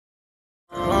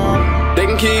They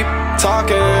can keep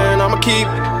talking, I'ma keep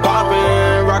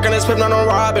popping. Rockin' this Piff, not on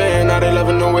robbing. Now they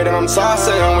loving the way that I'm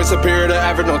saucing. We superior to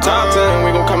average, no top 10.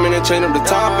 We gon' come in and change up the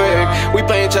topic. We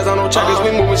playing chess on no checkers,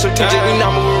 we moving strategic, we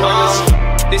not moving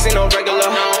reckless. This ain't no regular,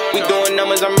 we doing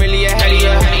numbers, I'm really ahead of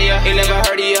ya. Ain't never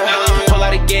heard of ya. Pull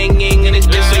out a gang in this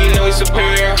bitch so you know we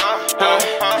superior.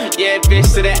 Yeah,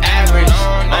 bitch to the average.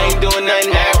 I ain't doing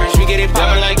nothing average. We get it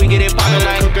poppin' like, we get it poppin'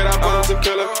 like.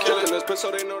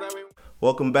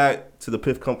 Welcome back to the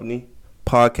Piff Company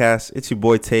podcast. It's your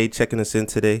boy Tay checking us in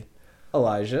today.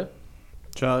 Elijah.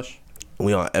 Josh.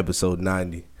 We on episode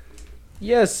 90.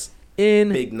 Yes,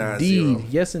 indeed. Big 90.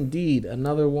 Yes, indeed.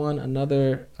 Another one,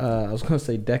 another, I was going to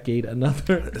say decade,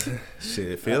 another.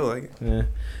 Shit, it feel like it. Yeah.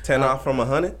 10 off from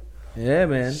 100. Yeah,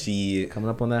 man. Shit. Coming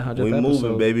up on that 100th We episode.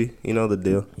 moving, baby. You know the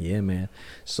deal. Yeah, man.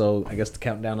 So I guess the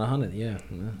countdown to 100. Yeah,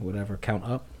 whatever. Count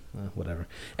up. Whatever.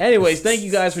 Anyways, thank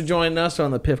you guys for joining us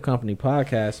on the Piff Company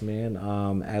podcast, man.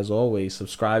 As always,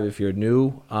 subscribe if you're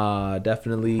new.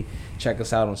 Definitely check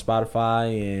us out on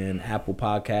Spotify and Apple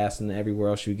Podcasts and everywhere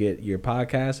else you get your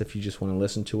podcasts. If you just want to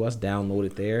listen to us, download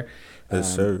it there.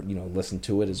 Yes, sir. Listen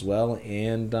to it as well.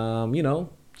 And,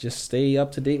 just stay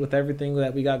up to date with everything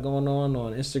that we got going on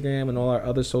Instagram and all our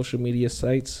other social media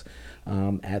sites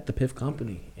at the Piff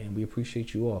Company. And we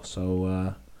appreciate you all.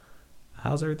 So,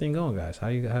 how's everything going, guys?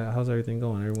 How's everything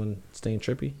going? Everyone staying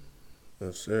trippy?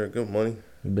 Yes, sir. Good money.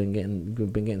 We've been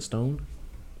getting stoned.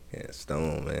 Yeah,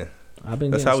 stone, man. I've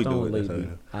been That's getting how we do stoned it. lately.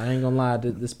 I ain't gonna lie.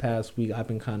 This past week, I've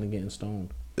been kind of getting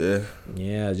stoned. Yeah.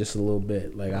 Yeah, just a little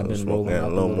bit. Like I've been smoking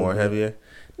rolling a little more bit. heavier.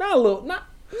 Not a little. Not.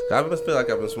 I feel like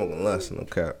I've been smoking less. No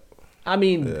cap. I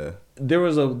mean, Yeah. there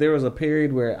was a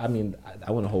period where I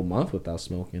went a whole month without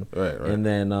smoking. Right. And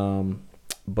then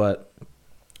but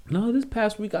no, this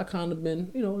past week I kind of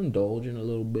been indulging a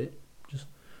little bit, just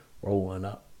rolling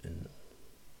up and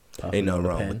puffing. Ain't nothing on the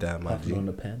wrong pen, with that, my puffing G. on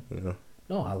the pen. You know?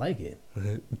 No, I like it.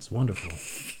 It's wonderful.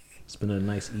 It's been a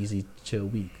nice, easy, chill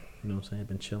week. You know what I'm saying?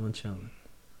 Been chilling.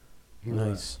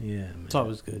 Nice. Yeah, man. It's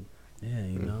always good. Yeah,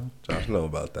 you know. Josh know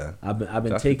about that. I've been Josh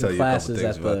can taking tell you a couple classes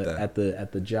things about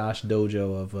at the Josh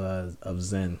Dojo of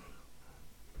Zen.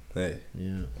 Hey,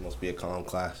 Yeah, it must be a calm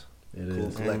class. it Cool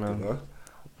is. collective, huh?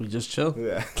 We just chill.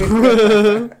 Yeah.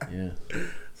 Yeah,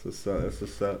 That's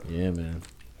what's up. yeah, man.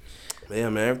 Yeah,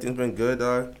 man, everything's been good,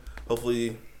 dog.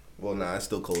 Hopefully, well, it's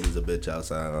still cold as a bitch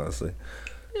outside, honestly.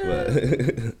 But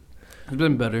It's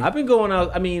been better. I've been going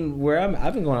out. I mean,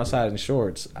 I've been going outside in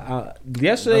shorts.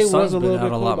 Yesterday The sun's was a been little out bit a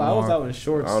cold, lot but I was more. out in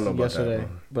shorts I don't know about yesterday. that,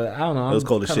 bro. But I don't know. it was I'm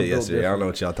cold as kinda shit built yesterday. I don't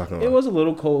know different. what y'all talking about. It was a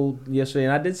little cold yesterday,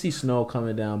 and I did see snow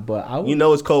coming down. But I was, You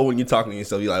know it's cold when you're talking to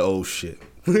yourself. You're like, oh, shit.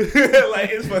 Like,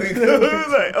 it's fucking cold. It's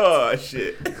like, oh,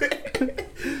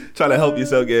 shit. Trying to help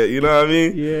yourself get, you know what I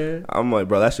mean? yeah. I'm like,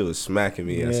 bro, that shit was smacking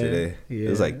me Yeah, yesterday. yeah. It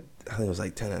was like, I think it was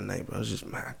like 10 at night, bro. It was just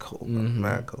mad cold, bro.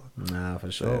 Mad cold. Nah, for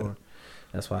sure.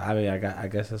 That's why. I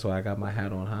guess that's why I got my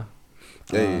hat on, huh?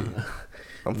 Hey,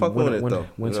 I'm fucking with it, though.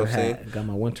 Winter you know what I'm saying? hat. Got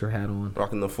my winter hat on.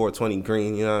 Rocking the 420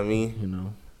 green, you know what I mean? You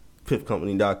know.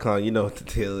 Piffcompany.com, you know what the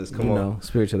deal is. Come on.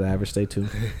 Spirit to the average. Stay tuned.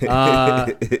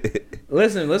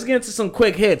 Listen, let's get into some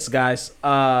quick hits, guys.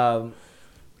 I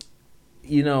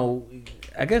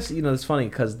guess it's funny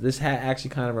because this hat actually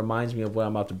kind of reminds me of what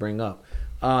I'm about to bring up.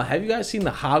 Have you guys seen the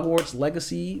Hogwarts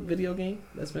Legacy video game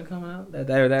that's been coming out? That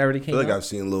already I came feel like out? I've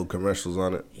seen little commercials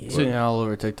on it. Yeah. Seen it all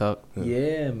over TikTok.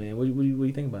 Yeah, man. What do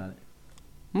you think about it?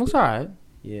 Looks alright.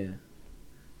 Yeah.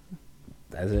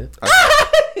 That's it.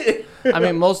 I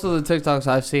mean, most of the TikToks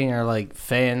I've seen are like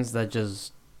fans that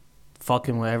just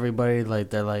fucking with everybody. Like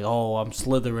they're like, "Oh, I'm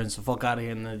Slytherin, so fuck out of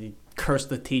here," and then you curse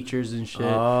the teachers and shit.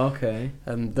 Oh, okay.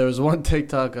 And there was one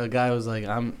TikTok, a guy was like,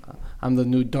 "I'm the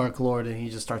new Dark Lord," and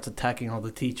he just starts attacking all the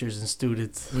teachers and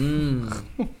students. No,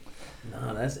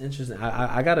 that's interesting.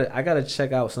 I gotta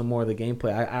check out some more of the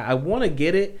gameplay. I want to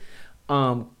get it.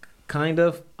 Kind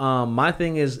of. My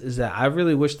thing is that I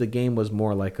really wish the game was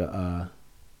more like a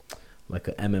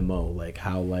MMO, like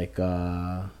how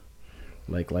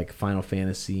like Final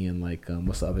Fantasy and like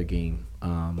what's the other game?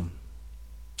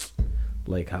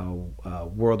 Like how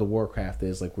World of Warcraft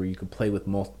is, like where you could play with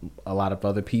a lot of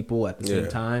other people at the same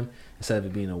time instead of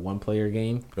it being a one-player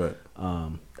game. Right.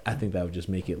 I think that would just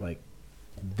make it like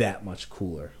that much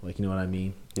cooler. Like, you know what I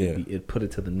mean? Yeah. It put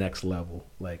it to the next level,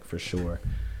 like for sure.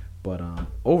 But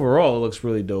overall, it looks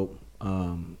really dope.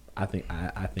 I think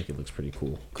it looks pretty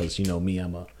cool because me,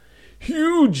 I'm a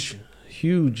huge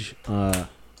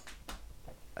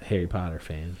Harry Potter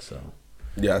fan. So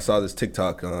Yeah, I saw this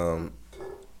TikTok.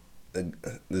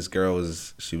 This girl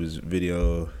was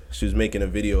making a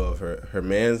video of her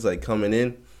man's like coming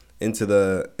in, into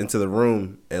the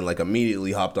room and like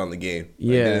immediately hopped on the game. Like,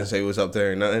 Yeah. didn't say what's up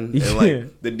there or nothing. And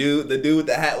like the dude with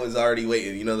the hat was already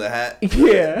waiting. You know the hat?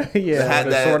 Yeah, The hat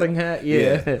the sorting hat.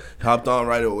 Yeah. Hopped on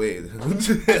right away.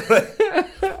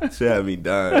 Shit had me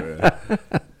dying, man.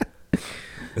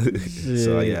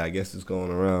 So yeah, I guess it's going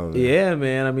around. Man. Yeah,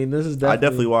 man. I mean, this is I definitely.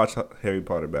 definitely watched Harry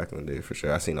Potter back in the day for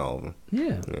sure. I seen all of them.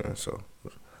 Yeah. Yeah, so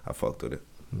I fucked with it.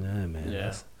 Nah, man. Yeah.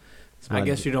 That's I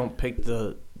guess you don't pick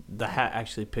the hat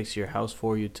actually picks your house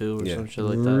for you too or some shit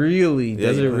like that. Really?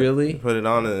 Does it really? You put it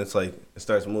on and it's like it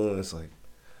starts moving. It's like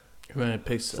When it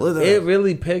picks It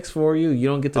really picks for you. You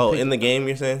don't get to. oh, pick. in the game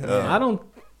you're saying? I don't.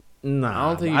 Nah, I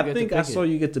don't think you I get think to I pick saw it.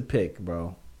 you get to pick,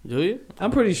 bro. Do you?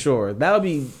 I'm pretty sure that would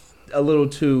be a little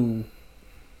too.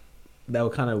 That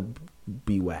would kind of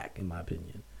be whack, in my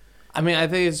opinion. I mean, I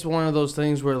think it's one of those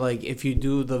things where, like, if you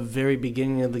do the very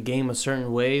beginning of the game a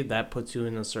certain way, that puts you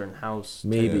in a certain house.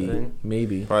 type of thing.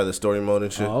 Maybe. Probably the story mode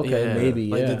and shit. Oh, okay, Yeah, maybe.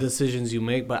 like Yeah. the decisions you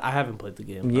make. But I haven't played the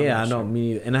game. Yeah, I'm I not know. sure.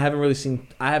 Me, and I haven't really seen.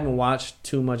 I haven't watched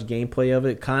too much gameplay of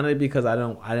it, kind of because I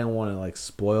didn't want to like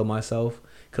spoil myself,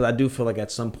 because I do feel like at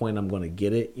some point I'm gonna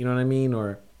get it. You know what I mean?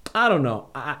 Or I don't know.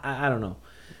 I don't know.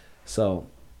 So,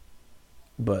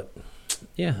 but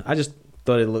yeah, I just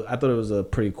thought I thought it was a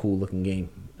pretty cool looking game.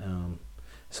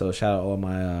 So shout out all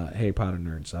my Harry Potter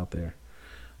nerds out there.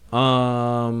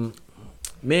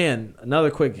 Man, another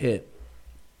quick hit.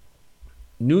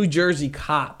 New Jersey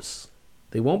cops,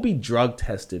 they won't be drug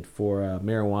tested for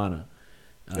marijuana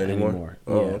anymore.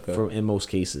 Oh, yeah, okay. in most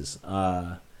cases.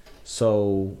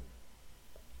 So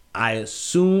I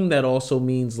assume that also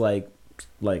means like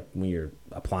when you're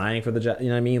applying for the job, you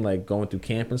know what I mean? Like going through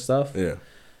camp and stuff. Yeah.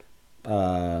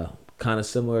 Kind of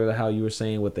similar to how you were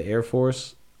saying with the Air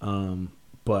Force.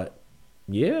 But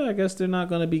yeah, I guess they're not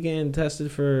going to be getting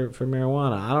tested for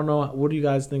marijuana. I don't know. What do you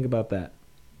guys think about that?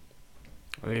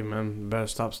 Hey man, better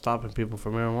stop stopping people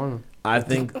from marijuana. I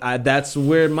think that's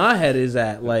where my head is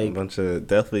at. Like, A bunch of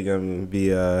definitely gonna be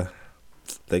they're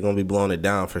gonna be blowing it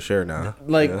down for sure now.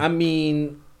 like Yeah. I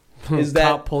mean, is Cop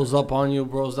that pulls up on you,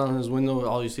 rolls down his window,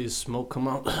 all you see is smoke come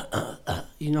out.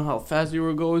 You know how fast you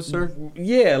were going, sir?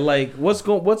 yeah? Like, what's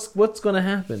gonna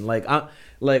happen?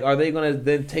 Like, are they gonna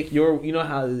then take your? You know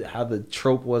how the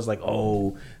trope was like,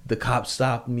 oh, the cops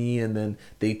stopped me and then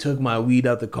they took my weed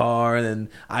out the car and then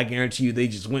I guarantee you they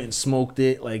just went and smoked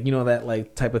it. Like, you know, that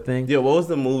like type of thing. Yeah, what was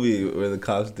the movie where the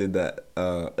cops did that?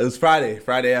 It was Friday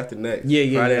After Next.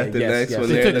 Yeah, Friday yeah, After yes, Next yes. when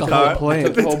They they're in took the the whole car. plane.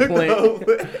 Took the whole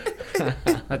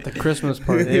plane. At the Christmas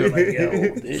party. They were like,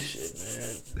 yo, this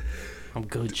shit, man. I'm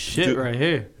good shit right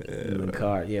here. In the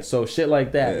car. Yeah, so shit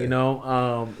like that, Yeah. you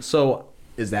know. So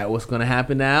is that what's gonna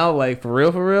happen now? Like for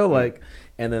real? Like,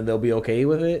 and then they'll be okay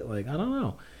with it? Like, I don't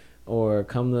know. Or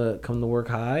come to work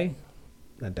high?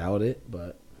 I doubt it,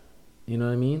 but you know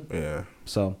what I mean. Yeah.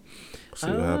 So See I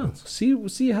what don't know.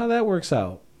 happens. See how that works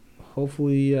out.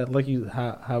 Hopefully, like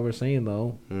how we're saying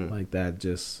though, like that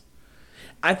just.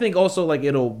 I think also like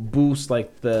it'll boost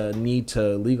like the need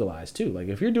to legalize too. Like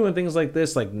if you're doing things like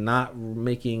this, like not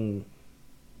making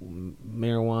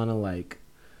marijuana like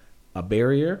a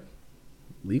barrier,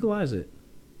 legalize it.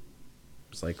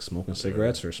 It's like smoking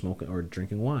cigarettes or smoking or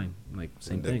drinking wine. Like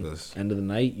same Ridiculous. thing. End of the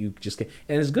night, you just get,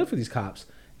 and it's good for these cops.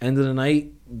 End of the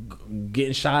night,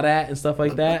 getting shot at and stuff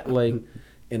like that. Like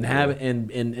and have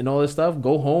and all this stuff.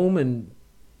 Go home and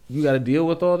you got to deal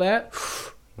with all that.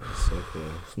 So cool.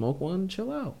 Smoke one,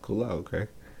 chill out. Cool out, okay.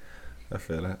 I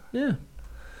feel that. Yeah.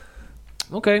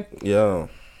 Okay. Yo,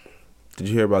 did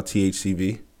you hear about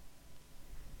THCV?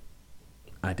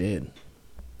 I did.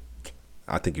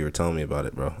 I think you were telling me about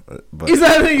it, bro. But Is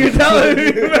that what you're telling me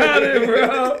about it,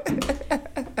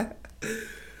 bro?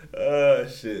 oh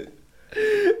shit.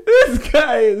 This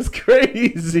guy is That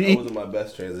crazy. wasn't my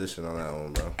best transition on that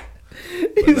one, bro.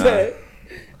 He nah. said,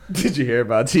 did you hear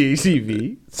about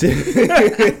THCV?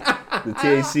 The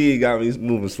THC got me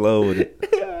moving slow with it.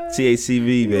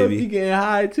 THCV, You must be baby. getting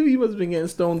high too. You must have been getting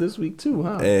stoned this week too,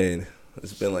 huh? And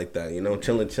it's been like that, you know,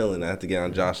 chilling. I have to get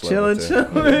on Josh level.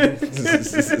 Chilling.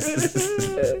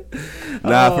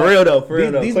 Nah, for real though.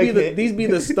 These Quick hit. be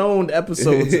the stoned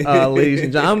episodes, ladies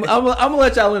and gentlemen. I'm gonna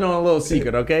let y'all in on a little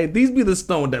secret, okay? These be the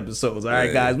stoned episodes, all right,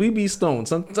 Yeah. guys. We be stoned.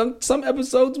 Some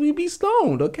episodes we be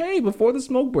stoned, okay? Before the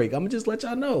smoke break, I'm gonna just let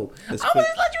y'all know. It's I'm quick- gonna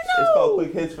just let you know. It's called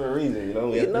quick hits for a reason, you know.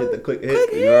 We have to know, hit the quick hit.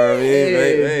 quick You know what I mean?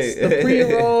 hits. Right. The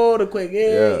pre-roll, the quick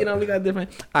hit. Yeah. You know, we got different.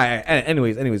 All right.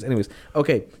 Anyways.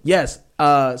 Okay. Yes.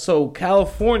 So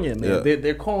California, man, Yeah.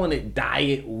 they're calling it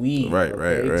diet weed. Right.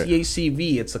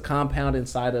 THCV. It's a compound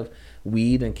inside of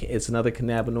weed, and it's another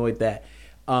cannabinoid that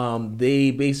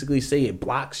they basically say it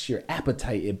blocks your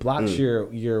appetite. It blocks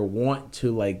your want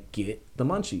to like get the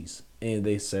munchies. and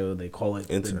they call it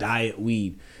the diet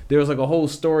weed. There was like a whole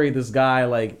story. This guy,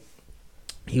 like,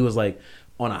 he was like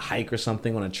on a hike or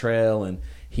something on a trail, and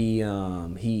he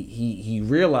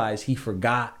realized he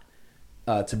forgot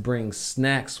to bring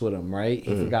snacks with him, right?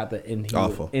 He forgot that,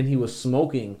 and he was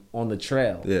smoking on the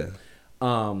trail. Yeah.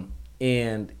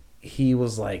 And he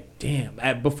was like,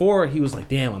 damn. Before he was like,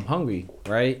 damn, I'm hungry,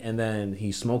 right? And then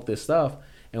he smoked this stuff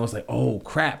and was like, oh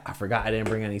crap, I forgot I didn't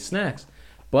bring any snacks.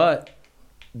 But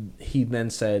he then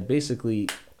said basically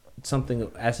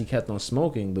something, as he kept on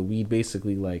smoking, the weed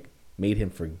basically like made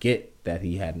him forget that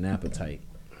he had an appetite.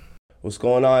 What's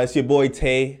going on? It's your boy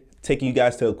Tay, taking you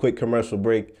guys to a quick commercial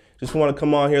break. Just want to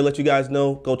come on here, let you guys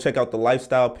know, go check out the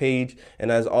lifestyle page.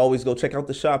 And as always, go check out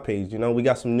the shop page. You know, we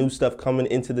got some new stuff coming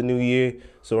into the new year.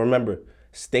 So remember,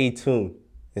 stay tuned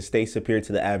and stay superior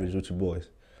to the average with your boys.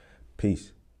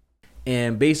 Peace.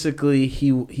 And basically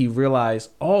he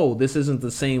realized, oh, this isn't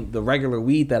the regular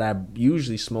weed that I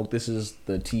usually smoke. This is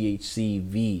the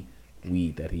THCV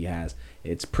weed that he has.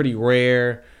 It's pretty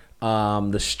rare.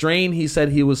 The strain he said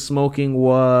he was smoking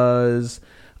was...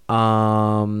 he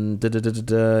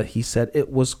said it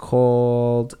was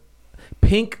called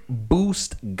Pink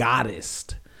Boost Goddess.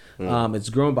 It's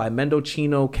grown by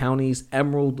Mendocino County's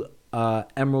Emerald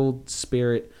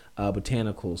Spirit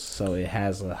Botanicals, so it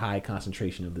has a high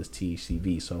concentration of this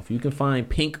THCV. So if you can find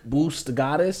Pink Boost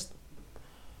Goddess,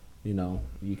 you know,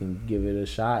 you can give it a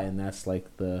shot, and that's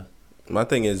like the... My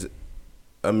thing is,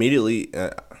 immediately,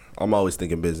 I'm always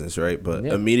thinking business, right? But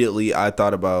immediately I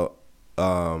thought about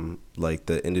like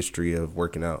the industry of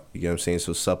working out. You get what I'm saying?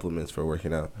 So supplements for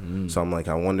working out. So I'm like,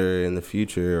 I wonder in the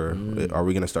future, or are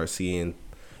we gonna start seeing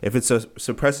if it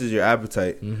suppresses your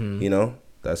appetite? You know,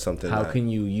 that's something. How can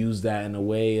you use that in a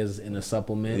way as in a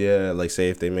supplement? Yeah, like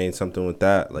say if they made something with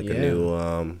that, like a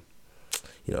new,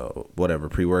 you know, whatever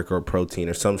pre-workout protein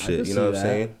or some shit. You know what I'm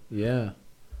saying? Yeah,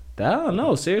 I don't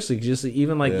know. Seriously, just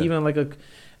even like a.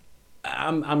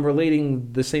 I'm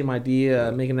relating the same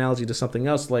idea, make an analogy to something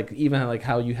else, like even like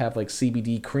how you have like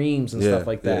CBD creams and stuff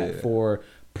like that for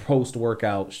post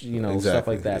workout, you know, stuff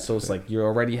like that. So it's like you're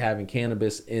already having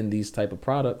cannabis in these type of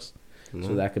products,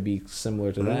 so that could be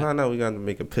similar to that. I know we got to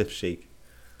make a Piff shake.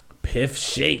 Piff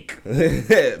shake.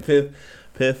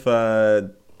 Piff. I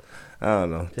don't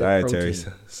know. Piff Dietary.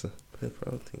 protein. Piff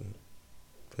protein.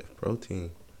 Piff protein.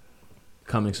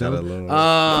 Coming soon.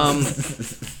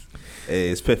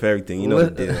 Hey, it's Piff everything. You know the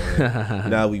deal.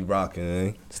 Now we rocking,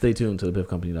 eh? Stay tuned to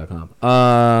thepiffcompany.com.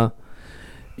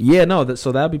 Yeah, no,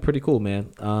 so that'd be pretty cool,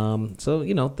 man. So,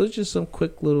 you know, those just some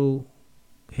quick little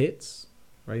hits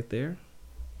right there.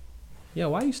 Yeah,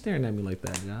 why are you staring at me like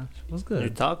that, Josh? What's good?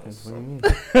 You're talking. What do you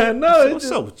mean? No, what's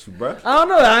up with you, bro? I don't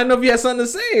know. I don't know if you had something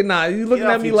to say. Nah, you looking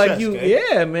at me like chest, you. Okay?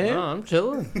 Yeah, man. No, I'm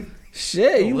chilling.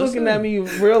 Shit, you looking at me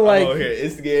real like. Oh, here,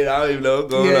 instigated. I don't even know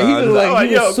what's going on. He was like,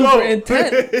 he was super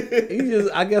intent. He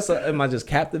just, I guess, am I just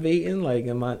captivating? Like,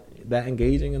 am I that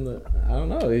engaging in the? I don't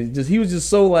know. He was just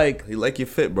so like. He like your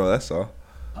fit, bro. That's all.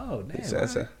 Oh damn! It's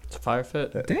a fire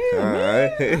fit. Damn, all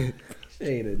man. Right.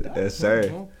 Yes,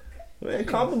 sir. Man,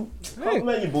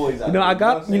 compliment your boys out. I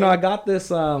got this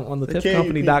on the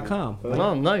piffcompany.com.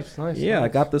 Oh, nice. Yeah, I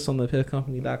got this on the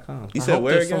piffcompany.com. You said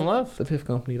where again? Left. The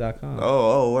piffcompany.com.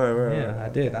 Where? Yeah, I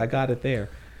did. I got it there.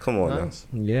 Come on, nice.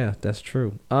 now. Yeah, that's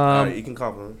true. All right, you can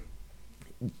compliment.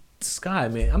 Sky,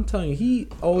 man, I'm telling you, he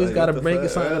always got to make it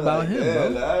something about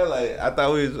him, bro. I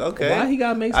thought we was okay. Why he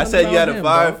got to make something about him? I said you had a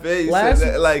fire fit.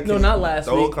 Not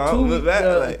last week.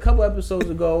 A couple episodes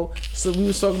ago, so we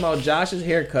was talking about Josh's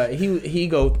haircut. He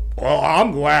goes, "Oh,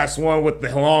 I'm the last one with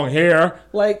the long hair."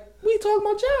 Like, we talking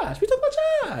about Josh. What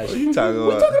are you talking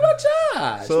about? We talking about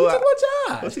Josh. So we talking about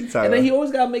Josh. What's he talking and then about? he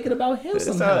always got to make it about him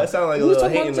somehow. It sound like a little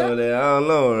hating over there. I don't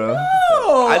know, bro.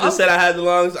 No, I just said I had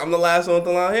I'm the last one with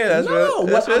the long hair. That's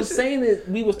what I'm saying is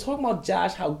we was talking about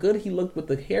Josh, how good he looked with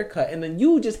the haircut, and then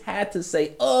you just had to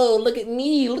say, "Oh, look at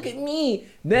me."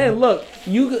 Then look,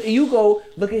 you go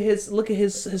look at his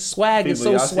swag. It's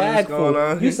so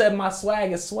swagful. You said my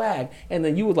swag is swag, and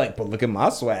then you were like, "But look at my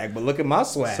swag.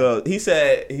 So he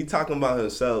said he talking about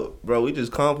himself, bro. We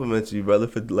just complimented you, brother,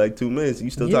 for like 2 minutes. You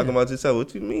still talking about yourself?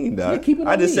 What you mean, dog? Yeah, keep it on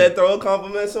I just me. said throw a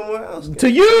compliment somewhere else.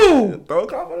 To you. Throw a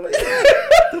compliment.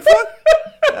 The fuck?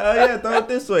 Yeah, throw it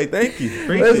this way. Thank you.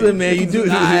 Listen, man, you do.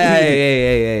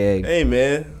 Hey. Hey,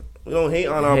 man. We don't hate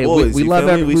on our boys. We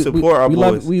love we support our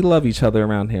boys. We love each other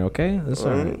around here. Okay, that's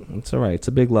all right. It's all right. It's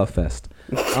a big love fest.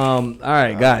 All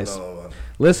right, guys.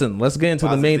 Listen, let's get into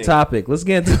the main topic. Let's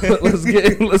get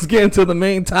into the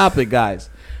main topic, guys.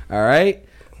 All right.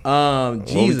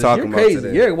 Jesus, you're crazy.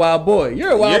 Today? You're a wild boy.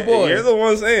 You're a wild boy. You're the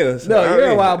one saying this. No, you're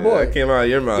a wild boy. It came out of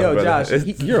your mouth, Yo, brother.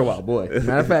 Josh, you're a wild boy.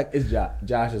 Matter of fact, it's Josh.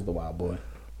 Josh is the wild boy.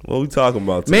 What we talking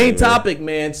about today, Main topic,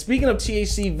 man. Speaking of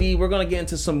THCV, we're going to get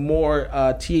into some more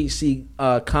THC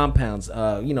compounds.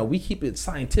 We keep it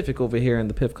scientific over here in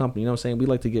the Piff Company. You know what I'm saying? We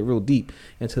like to get real deep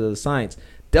into the science.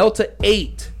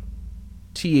 Delta-8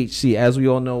 THC, as we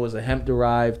all know, is a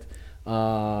hemp-derived,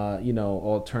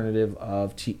 alternative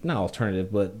of not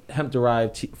alternative, but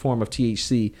hemp-derived form of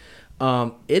THC.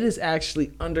 It is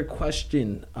actually under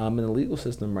question in the legal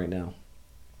system right now.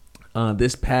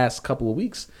 This past couple of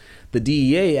weeks, the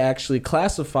DEA actually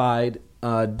classified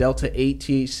Delta-8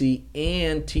 THC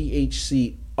and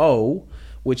THCO,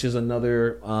 which is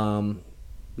another,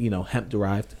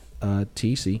 hemp-derived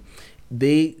THC.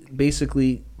 They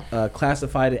basically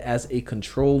classified it as a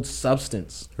controlled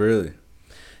substance. Really?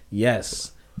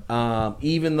 Yes.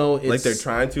 Even though it's... Like they're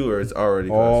trying to, or it's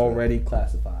already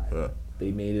classified?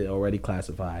 They made it already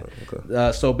classified.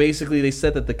 Okay. So basically, they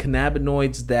said that the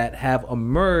cannabinoids that have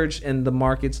emerged in the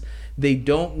markets, they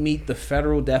don't meet the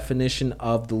federal definition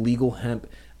of the legal hemp.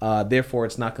 Therefore,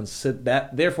 it's not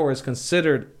Therefore, it's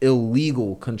considered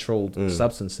illegal controlled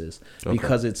substances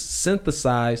because it's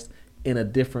synthesized in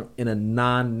a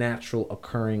non-natural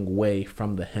occurring way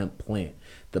from the hemp plant.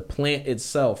 The plant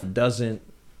itself doesn't.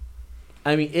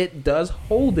 I mean, it does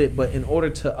hold it, but in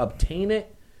order to obtain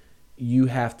it, you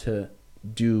have to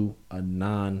do a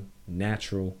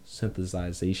non-natural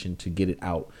synthesization to get it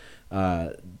out,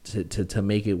 to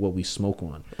make it what we smoke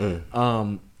on.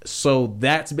 So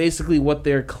that's basically what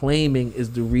they're claiming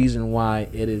is the reason why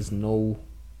it is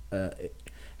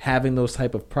having those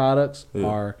type of products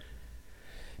are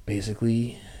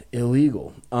basically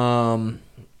illegal.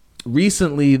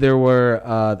 Recently there were,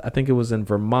 I think it was in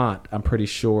Vermont, I'm pretty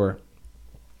sure,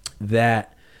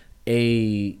 that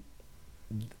I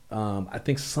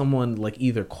think someone like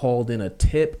either called in a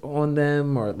tip on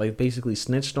them or like basically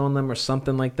snitched on them or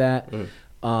something like that.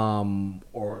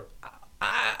 Or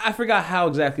I forgot how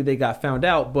exactly they got found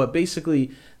out, but basically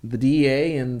the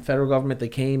DEA and federal government, they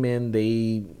came in,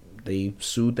 they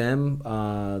sued them.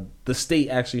 The state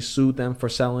actually sued them for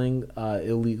selling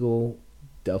illegal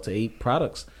Delta-8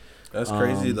 products. That's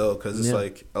crazy though, because it's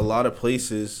like a lot of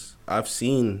places I've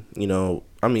seen,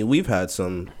 we've had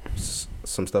some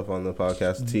stuff on the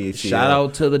podcast. THC. Shout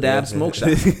out to the Dab Smoke Shop.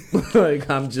 Like,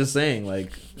 I'm just saying,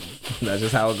 like, that's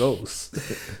just how it goes.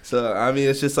 So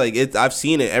it's just like I've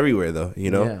seen it everywhere though,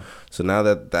 Yeah. So now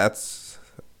that's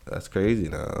crazy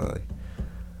now. Like,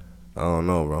 I don't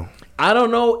know, bro. I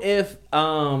don't know if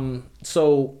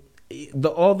there's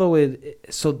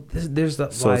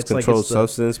the so it's controlled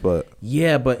substance, but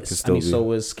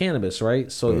so is cannabis,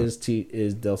 right? So is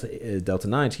Delta-9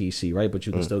 THC, right? But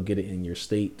you can still get it in your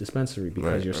state dispensary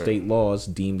because your state laws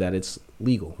deem that it's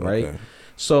legal, right? Okay.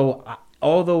 So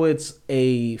although it's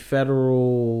a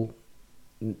federal,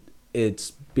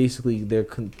 it's basically they're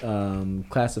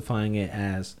classifying it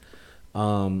as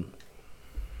a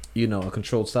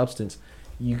controlled substance.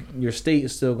 Your state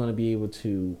is still going to be able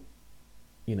to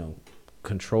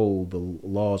control the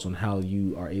laws on how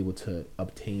you are able to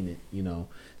obtain it,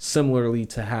 similarly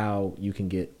to how you can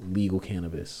get legal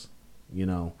cannabis,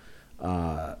 THC,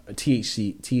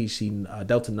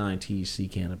 Delta-9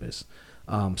 THC cannabis.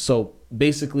 So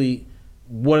basically,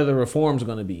 what are the reforms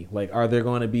going to be? Like, are there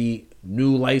going to be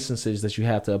new licenses that you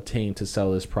have to obtain to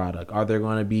sell this product? Are there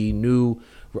going to be new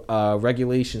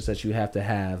regulations that you have to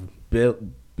have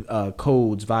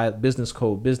codes, via business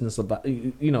code, things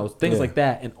like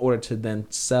that in order to then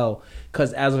sell?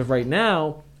 Because as of right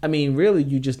now, really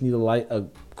you just need a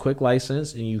quick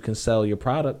license and you can sell your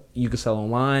product. You can sell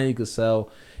online, you can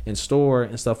sell in store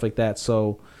and stuff like that.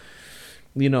 So,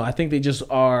 I think they just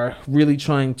are really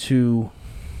trying to,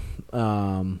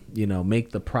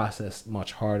 make the process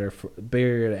much harder, for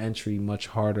barrier to entry much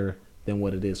harder than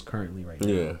what it is currently right now.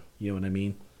 Yeah. You know what I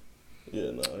mean?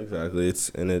 Yeah, no, exactly.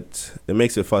 It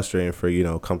makes it frustrating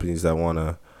for companies that want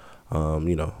to,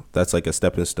 that's like a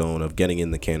stepping stone of getting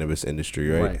in the cannabis industry,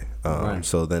 right? Right.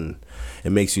 So then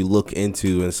it makes you look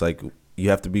into, and it's like you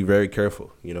have to be very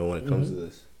careful, when it comes to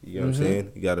this. You know what I'm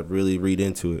saying? You got to really read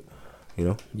into it,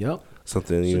 Yep.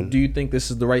 Something. So do you think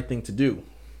this is the right thing to do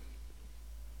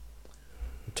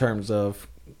in terms of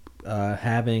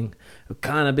having a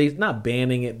kind of not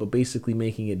banning it, but basically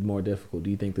making it more difficult? Do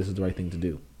you think this is the right thing to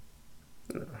do?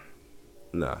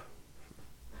 Nah.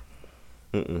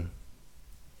 Why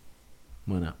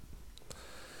not?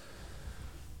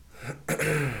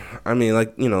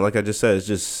 Like I just said,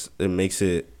 it makes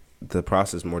it the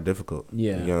process more difficult.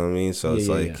 Yeah. You know what I mean? So it's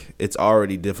yeah. it's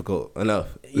already difficult enough.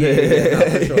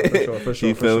 Yeah, no, for sure.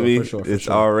 You feel me? It's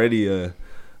sure. already a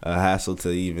hassle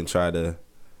to even try to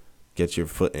get your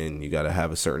foot in. You got to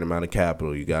have a certain amount of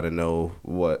capital. You got to know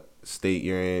what state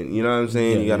you're in. You know what I'm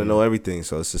saying? You got to know everything.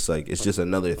 So it's just like, it's just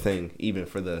another thing, even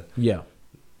for the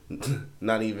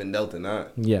not even Delta-8.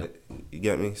 Yeah. You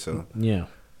get me? So yeah,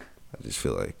 I just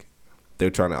feel like they're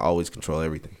trying to always control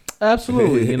everything.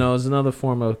 Absolutely. You know, it's another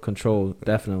form of control,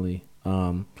 definitely.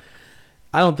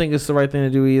 I don't think it's the right thing to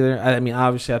do either. I mean,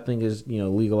 obviously, I think it's, you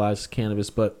know, legalize cannabis,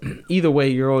 but either way,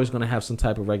 you're always going to have some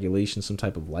type of regulation, some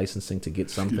type of licensing to get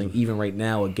something. Even right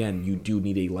now, again, you do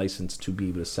need a license to be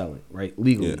able to sell it, right?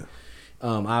 Legally. Yeah.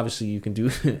 Obviously, you can do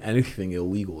anything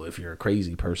illegal if you're a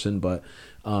crazy person, but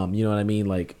you know what I mean?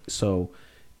 Like, so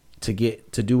to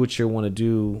do what you want to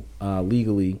do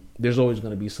legally, there's always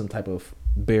going to be some type of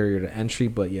barrier to entry,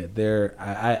 but yeah,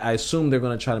 I assume they're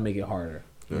going to try to make it harder,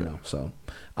 you know, so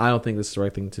I don't think this is the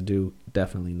right thing to do.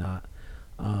 Definitely not.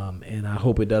 And I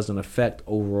hope it doesn't affect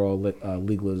overall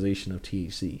legalization of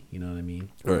THC. You know what I mean?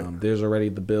 Right. There's already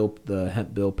the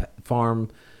hemp bill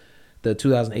the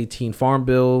 2018 farm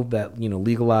bill that, you know,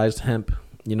 legalized hemp,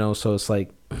 you know, so it's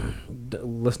like,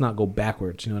 let's not go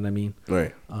backwards. You know what I mean?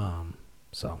 Right.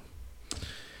 So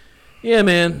yeah,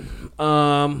 man.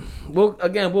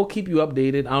 We'll keep you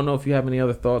updated. I don't know if you have any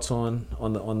other thoughts on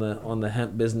the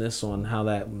hemp business, on how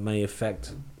that may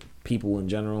affect people in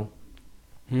general.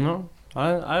 No,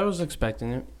 I was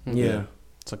expecting it. Yeah.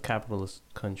 It's a capitalist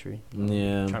country.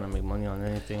 Yeah. Trying to make money on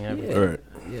anything, everything. Yeah. Right.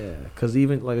 Yeah. Because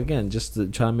even, like, again, just to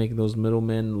try to make those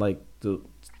middlemen, like, the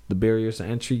barriers to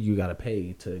entry, you got to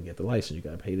pay to get the license. You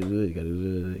got to pay to do it. You got to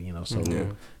do it, you know, so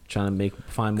trying to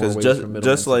find more ways for middlemen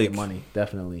to get money.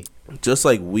 Definitely. Just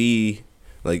like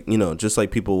just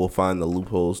like people will find the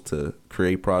loopholes to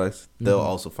create products, they'll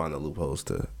also find the loopholes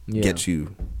to get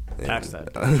you tax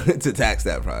that to tax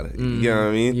that product. You know what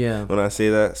I mean? Yeah. When I say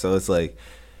that, so it's like,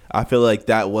 I feel like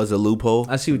that was a loophole.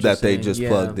 I see what that they just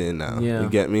plugged in now. Yeah. You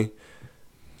get me?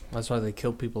 That's why they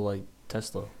kill people like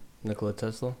Nikola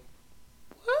Tesla.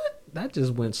 What? That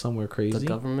just went somewhere crazy. The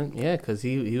government, yeah, because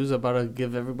he was about to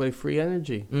give everybody free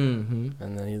energy, and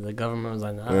then the government was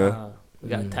like, nah, we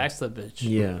gotta tax that bitch.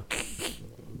 Yeah.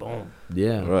 Boom.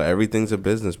 Yeah. Bro, everything's a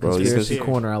business, bro. Conspiracy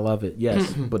corner, I love it.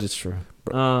 Yes, but it's true.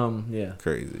 Yeah.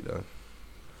 Crazy, though.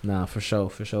 Nah, for sure.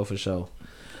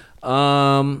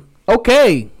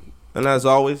 Okay. And as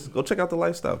always, go check out the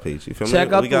lifestyle page. You feel me?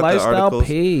 Check out the lifestyle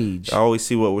page. I always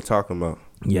see what we're talking about.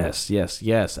 Yes,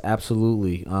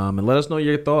 absolutely. And let us know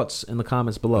your thoughts in the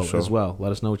comments below as well.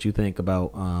 Let us know what you think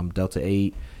about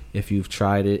Delta-8. If you've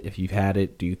tried it, if you've had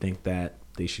it, do you think that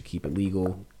they should keep it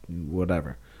legal?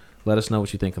 Whatever. Let us know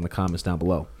what you think in the comments down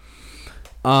below.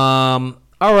 All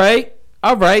right.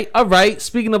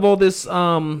 Speaking of all this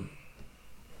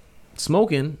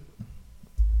smoking.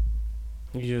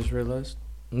 You just realized?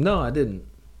 No, I didn't.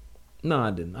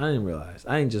 I didn't realize.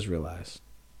 I didn't just realize.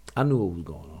 I knew what was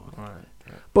going on. All right.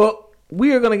 But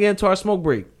we are going to get into our smoke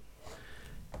break.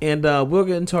 And we'll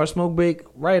get into our smoke break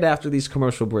right after these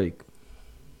commercial break.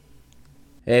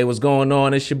 Hey, what's going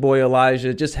on? It's your boy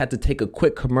Elijah. Just had to take a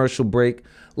quick commercial break.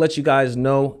 Let you guys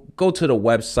know, go to the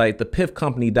website,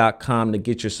 thepiffcompany.com, to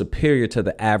get your superior to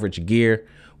the average gear.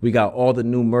 We got all the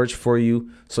new merch for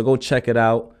you, so go check it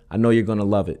out. I know you're going to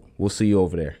love it. We'll see you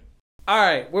over there. All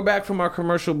right, we're back from our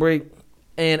commercial break.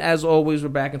 And as always, we're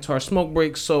back into our smoke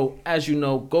break. So, as you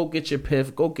know, go get your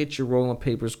Piff, go get your rolling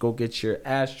papers, go get your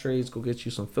ashtrays, go get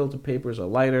you some filter papers, a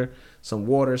lighter, some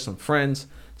water, some friends,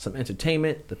 some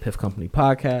entertainment, the Piff Company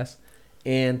podcast,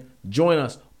 and join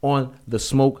us on the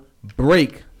smoke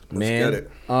break, man. Let's get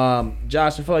it.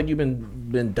 Josh, I feel like you've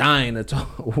been dying to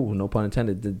talk, no pun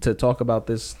intended, to talk about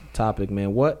this topic,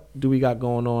 man. What do we got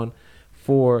going on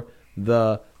for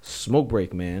the smoke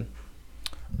break, man?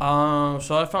 So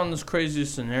I found this crazy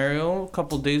scenario a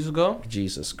couple days ago.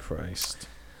 Jesus Christ.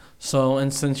 So,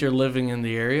 and since you're living in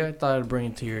the area, I thought I'd bring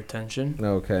it to your attention.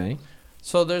 Okay.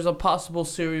 So there's a possible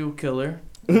serial killer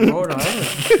in Rhode Island.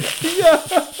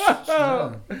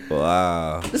 Yeah.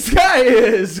 Wow. This guy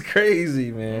is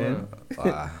crazy, man.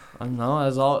 Wow. I know,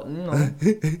 as all, you know.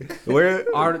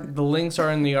 Where the links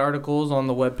are in the articles on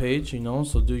the webpage, you know,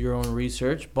 so do your own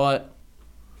research. But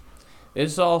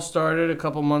it's all started a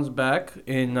couple months back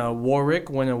in Warwick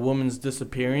when a woman's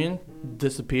disappeared,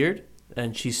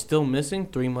 and she's still missing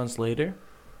 3 months later.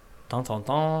 Dun, dun,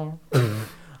 dun.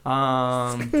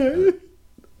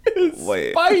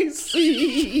 Wait. Spicy.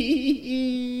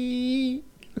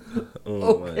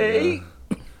 Okay.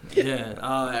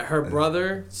 Yeah. Her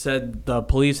brother said the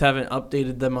police haven't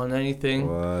updated them on anything.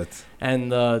 What?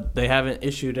 And they haven't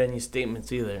issued any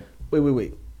statements either.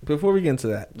 Wait. Before we get into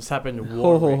that, This happened in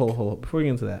Warwick. hold. Before we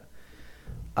get into that,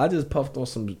 I just puffed on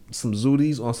some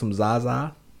zooties on some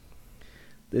Zaza.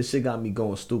 This shit got me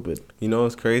going stupid. You know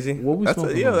what's crazy? What we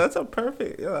smoking on? That's a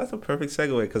perfect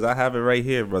segue because I have it right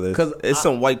here, brother. It's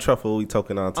some white truffle we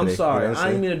talking on today. I'm sorry, you know I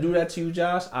didn't mean to do that to you,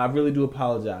 Josh. I really do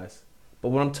apologize. But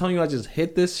when I'm telling you, I just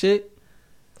hit this shit,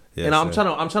 and I'm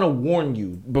trying to warn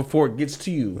you before it gets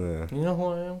to you. Yeah. You know who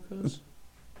I am, cuz?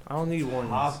 I don't need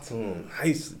warnings. Talk to him.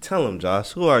 Nice. Tell him,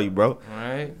 Josh. Who are you, bro? All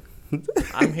right.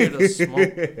 I'm here to smoke.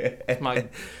 It's my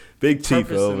Big chief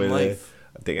purpose over in there. life.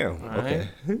 Damn. All Okay.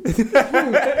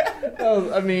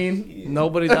 I mean,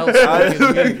 Nobody else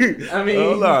fucking me. I mean,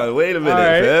 Hold on. Wait a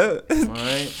minute, man. All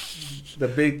right. the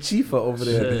big chiefa over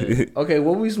there. Shit. Okay,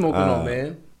 what we smoking on,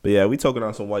 man? But yeah, we talking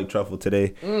on some white truffle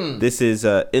today. This is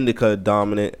indica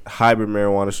dominant hybrid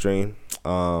marijuana strain.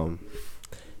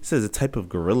 This is a type of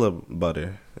gorilla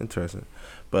butter. Interesting.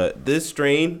 But this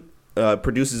strain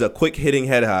produces a quick hitting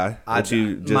head high.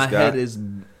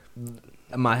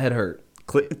 My head hurt.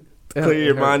 Clear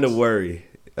your mind of worry.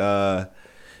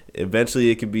 Eventually,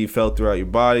 it can be felt throughout your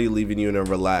body, leaving you in a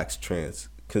relaxed trance.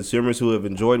 Consumers who have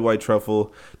enjoyed white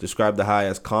truffle describe the high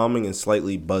as calming and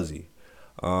slightly buzzy.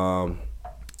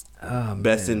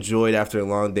 Best enjoyed after a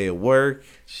long day of work.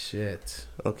 Shit.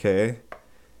 Okay.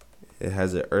 It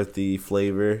has an earthy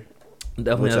flavor.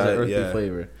 Definitely has an earthy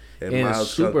flavor. And mild,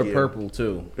 it's super chunky. purple,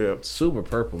 too. Yep. Super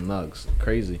purple nugs.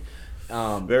 Crazy.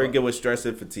 Very good with stress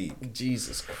and fatigue.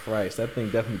 Jesus Christ. That thing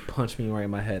definitely punched me right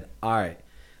in my head. All right.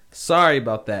 Sorry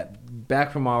about that.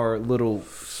 Back from our little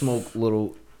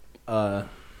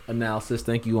analysis.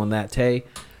 Thank you on that, Tay.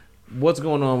 What's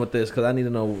going on with this? Because I need to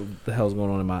know what the hell's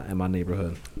going on in my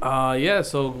neighborhood. Yeah,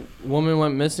 so woman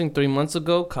went missing 3 months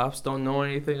ago. Cops don't know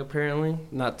anything, apparently.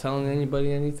 Not telling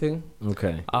anybody anything.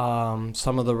 Okay.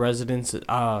 Some of the residents...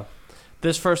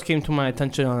 this first came to my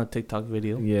attention on a TikTok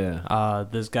video. Yeah.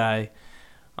 This guy,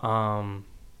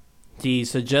 he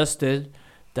suggested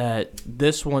that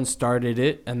this one started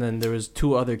it, and then there was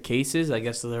 2 other cases. I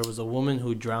guess there was a woman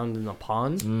who drowned in a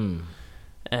pond,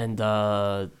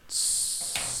 and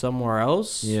somewhere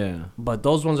else. Yeah. But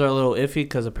those ones are a little iffy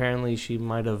because apparently she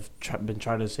might have been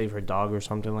trying to save her dog or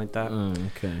something like that.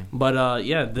 Okay. But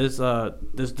yeah, this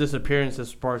disappearance has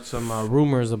sparked some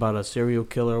rumors about a serial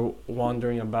killer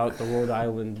wandering about the Rhode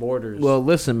Island borders. Well,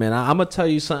 listen, man, I'm going to tell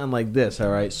you something like this,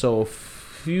 all right? So a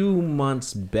few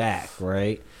months back,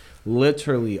 right,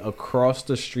 literally across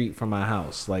the street from my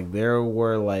house, like there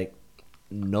were, like,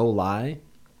 no lie,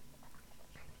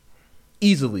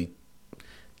 easily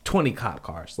 20 cop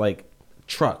cars, like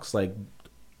trucks, like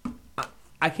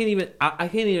I can't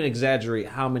even exaggerate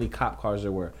how many cop cars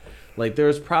there were. Like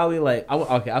there's probably like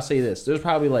I'll say this, there's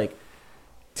probably like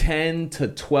 10 to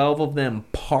 12 of them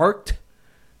parked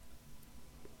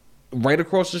right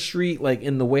across the street, like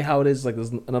in the way how it is, like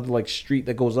there's another like street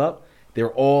that goes up. They're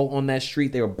all on that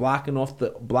street. They were blocking off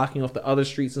the other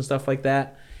streets and stuff like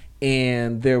that.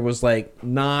 And there was like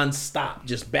non-stop,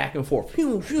 just back and forth,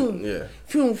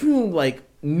 like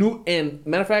new. And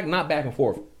matter of fact, not back and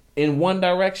forth. In one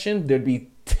direction, there'd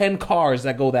be 10 cars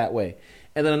that go that way,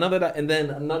 and then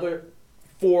another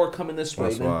 4 coming this way,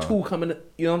 That's then wild. 2 coming.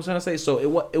 You know what I'm trying to say? So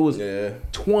it was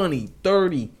 20,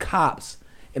 30 cops,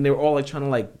 and they were all like trying to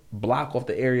like block off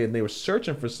the area, and they were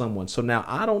searching for someone. So now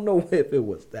I don't know if it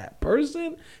was that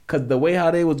person, because the way how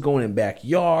they was going in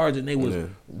backyards and they was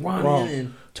running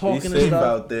and talking and stuff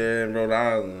out there in Rhode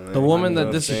Island. Man. the woman You know that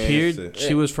what I'm disappeared, saying?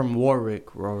 she was from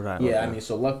Warwick, Rhode Island. Yeah, I mean,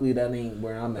 so luckily that ain't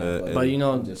where I'm at. But you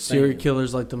know, I'm just serial saying.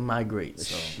 killers like to migrate.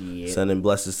 So. Shit. Sending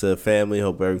blessings to the family.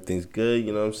 Hope everything's good.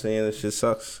 You know what I'm saying? That shit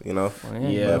sucks. You know.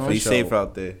 Yeah, But for be sure. safe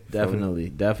out there. Definitely,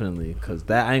 because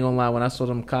that I ain't gonna lie. When I saw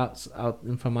them cops out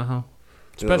in front of my house,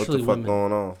 You know, Especially what the fuck women.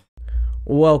 going on?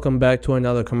 Welcome back to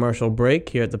another commercial break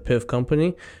here at the Piff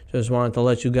Company. Just wanted to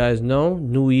let you guys know,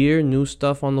 new year, new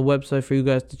stuff on the website for you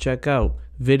guys to check out.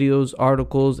 Videos,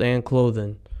 articles, and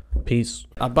clothing. Peace.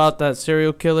 About that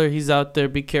serial killer, he's out there.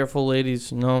 Be careful,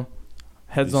 ladies. You know,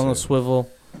 heads on a swivel.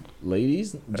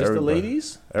 ladies, just the Everybody.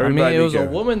 ladies. Everybody I mean, it was be a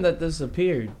careful. woman that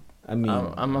disappeared. I mean,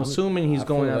 I'm assuming he's I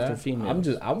going feel after that. females.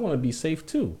 I want to be safe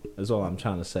too. That's all I'm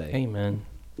trying to say. Hey, man.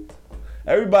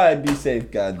 Everybody be safe, I'm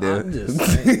goddamn. just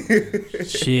saying.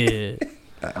 Shit.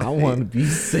 I want to be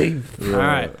safe. All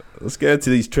right. Let's get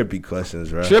into these trippy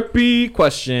questions, right? Trippy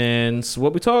questions.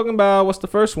 What we talking about? What's the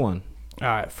first one? All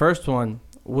right, first one.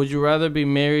 Would you rather be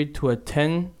married to a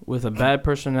 10 with a bad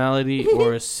personality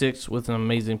or a 6 with an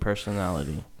amazing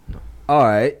personality? All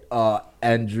right,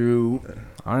 Andrew.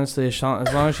 Honestly, as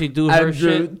long as she do her Andrew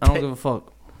shit, I don't give a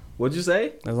fuck. What'd you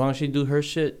say? As long as she do her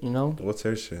shit, you know, What's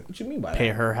her shit? What you mean by pay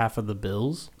that? her half of the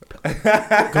bills.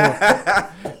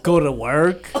 Go to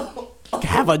work.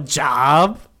 Have a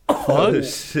job. Oh,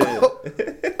 shit.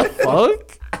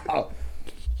 Fuck.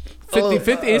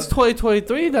 50-50. It's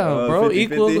 2023 now, bro.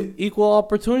 50-50? Equal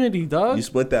opportunity, dog. You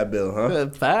split that bill, huh?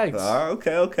 Facts.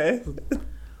 Okay.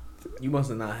 You must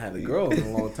have not had a girl in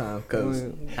a long time, cause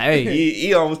Hey,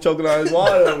 He almost choking on his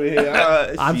water over here.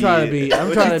 I'm trying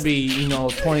to be,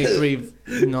 23,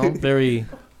 very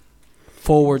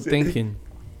forward thinking.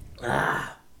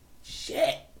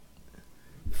 shit.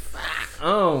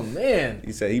 Oh man.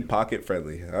 He said he pocket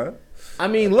friendly, huh? I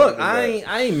mean, look, I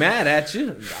ain't mad at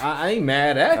you. I ain't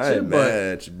mad at you, but mad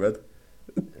at you, brother.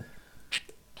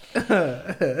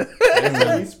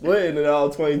 He's splitting it all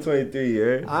 2023,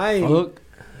 yeah. I ain't. Look,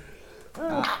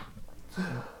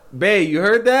 Babe, you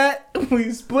heard that?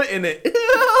 We splitting it.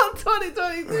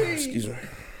 2023. Excuse me.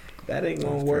 That ain't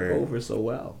gonna work over so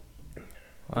well.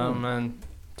 oh man,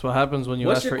 that's what happens when you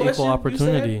What's ask your for equal question?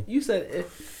 opportunity. You said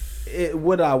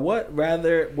would I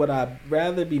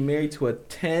rather be married to a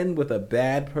 10 with a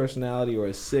bad personality or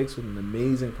a 6 with an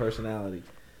amazing personality?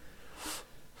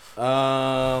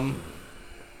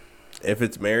 If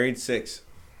it's married, 6.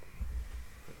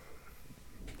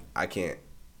 I can't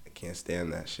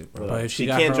stand that shit, bro. But if she she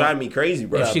got can't her drive own- me crazy,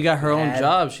 bro. If she got her own Bad-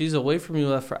 job, she's away from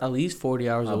you for at least 40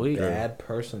 hours a week. Bad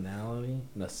personality.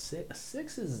 And a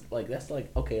six is like that's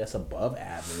above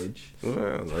average.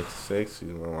 Yeah, like 6,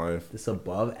 my wife. It's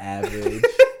above average.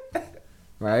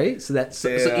 Right? So that's so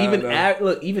Yeah,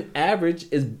 even average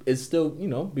is still,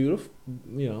 beautiful,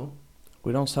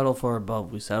 We don't settle for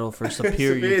above. We settle for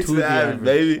superior Superior to the average,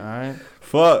 baby. All right.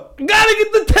 Fuck. Gotta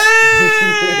get the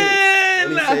 10. Let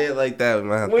me say it like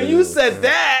that. When you said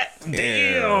that,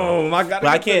 damn, But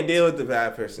I can't deal with the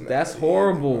bad person. That's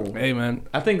horrible. Hey man,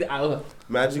 I think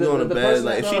Imagine going to bed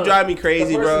like if she drive me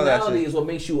crazy, bro. That's personality is what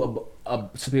makes you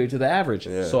superior to the average.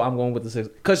 Yeah. So I'm going with the 6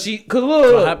 because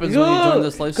look, what happens when you join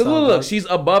this lifestyle, look, dog? she's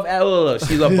above. Look,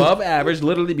 she's above average,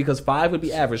 literally because 5 would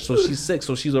be average. So she's 6,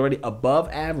 so she's already above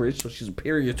average. So she's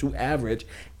superior to average,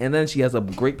 and then she has a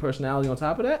great personality on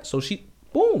top of that. So she,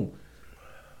 boom.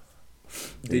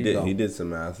 He did some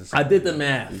math. I did the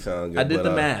math. You sound good, I did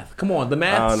the math. Come on, the I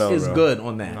math don't know, is bro. good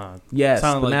on that. Nah, Yes,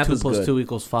 sound the like math 2 is plus good. 2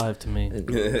 equals 5 to me.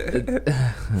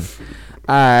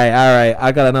 All right.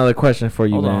 I got another question for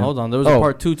you, man. Hold on. There was a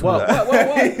part 2 to What? it. All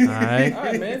right. All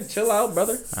right, man. Chill out,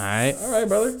 brother. All right. All right,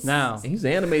 brother. Now, He's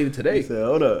animated today.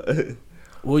 Hold up.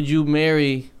 would you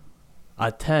marry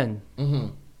a 10,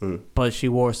 Mm-hmm. but she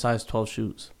wore size 12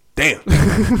 shoes? Damn.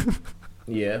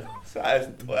 Yeah. Size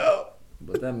 12.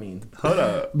 What that mean? Hold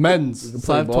up. Men's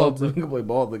size 12. We can play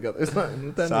ball together. It's not,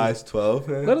 what that Size 12.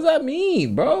 Man. mean? What does that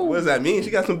mean, bro? What does that mean?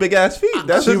 She got some big ass feet.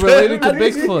 That's She what related to that-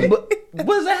 Bigfoot. What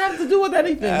does that have to do with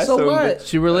anything? That's So some what?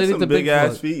 She related That's to some big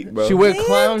ass Bigfoot. feet, bro. She wear Man.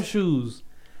 clown shoes.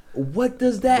 What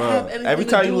does that Bro, have anything every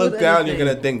to time do you look with down, anything? you're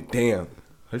gonna think, damn,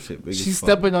 her shit big. She's as fuck.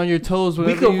 stepping on your toes We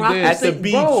whenever could you rock did. At the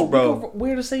beach, bro. We could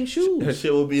wear the same Her shoes.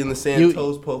 shit will be in the sand, You-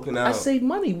 toes poking I out. save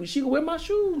money. She could wear my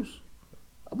shoes.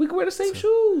 We could wear the same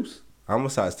shoes. I'm a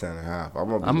size 10 and a half.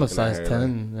 I'm a size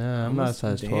 10. Yeah, I'm not a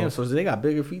size 12. Damn, so they got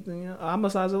bigger feet than you. I'm a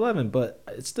size 11, but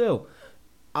it's still,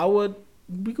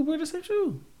 we could wear the same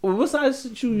shoe. Well, what size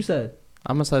shoe you said?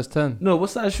 I'm a size 10. No, what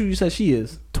size shoe you said she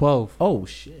is? 12. Oh,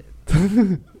 shit.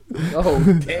 Oh,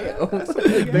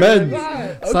 damn. Men's.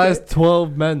 Okay. Size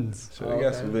 12 men's. So they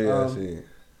got some big ass feet.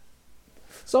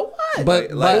 So what?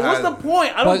 But what's the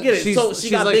point? I don't get it. So she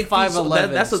she's got like big feet. 5'11". So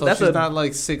that's so that's she's a not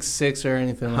like 6'6" or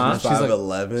anything Huh? like that. She's like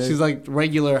 5'11". she's like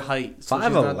regular height. So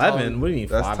she's not 5'11". tall. What do you mean?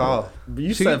 That's 5'11"? tall.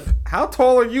 You She- said how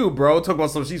tall are you, bro? Talk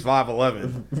about some. She's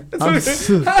 5'11". I'm, What is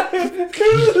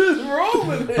wrong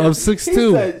with it? I'm He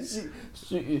 6'2". said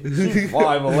she's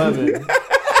 5'11".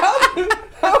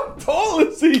 How tall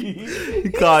is he? He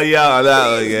called you out on that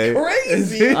one, okay?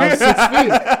 Crazy. I'm 6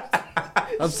 feet.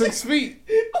 I'm 6 feet.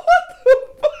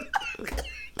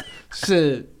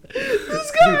 Shit.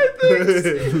 This guy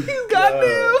thinks he's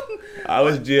goddamn. I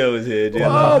wish Gio was here. Gio.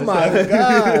 Oh my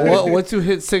god. Once you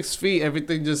hit 6 feet,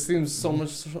 everything just seems so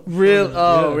much. Real?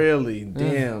 Oh, Yeah. really?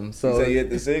 Damn. You So say you hit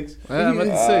the 6? Yeah, I'm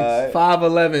at 6.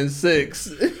 5'11",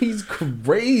 6. He's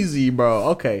crazy, bro.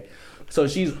 Okay. So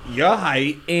she's your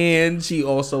height, and she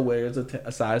also wears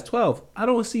a size 12. I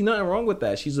don't see nothing wrong with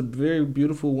that. She's a very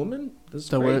beautiful woman. That's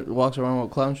That great. walks around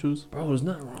with clown shoes. Bro, there's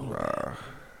nothing wrong with that.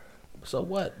 So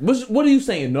what? What are you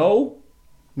saying? No?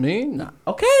 Me? Nah.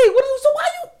 Okay. So why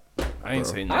you? I ain't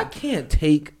saying I that. can't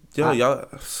take. Yo,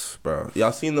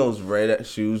 y'all seen those red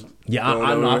shoes? Yeah, I, going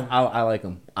I know. over? I like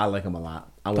them. I like them a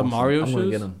lot. The Mario I'm gonna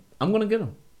shoes? get them. I'm gonna get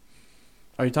them.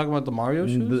 Are you talking about the Mario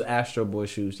shoes? The Astro Boy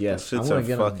shoes, yes. Those shits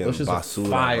are fucking those shits are basura,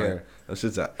 fire. man. Those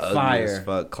shits are ugly as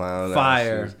fuck, clown.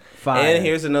 Fire. And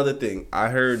here's another thing. I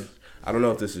heard, I don't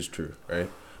know if this is true, right?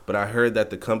 But I heard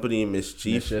that the company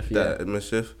Mischief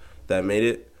that made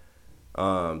it,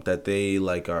 that they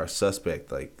like are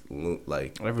suspect, like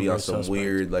be on some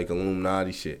weird like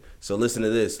Illuminati shit. So listen to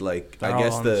this, like I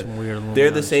guess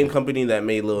they're the same company that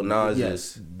made Lil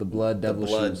Nas' the Blood Devil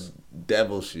shoes.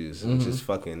 Devil shoes, which is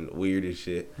fucking weird as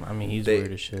shit. I mean, he's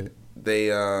weird as shit.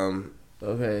 They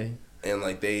okay. And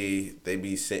like they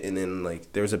be sitting in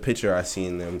like there was a picture I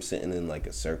seen them sitting in like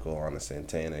a circle on a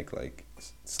satanic like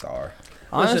star.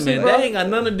 Honestly, listen, man, that ain't got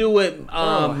nothing to do with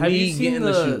me getting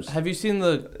the shoes. Have you seen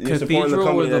the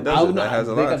cathedral where they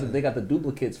got the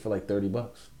duplicates for like $30?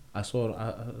 I saw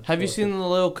it. Have you seen the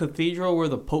little cathedral where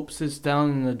the Pope sits down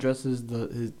and addresses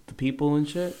the people and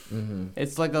shit? Mm-hmm.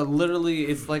 It's like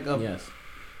it's like a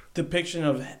depiction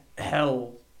of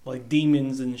hell, like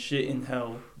demons and shit in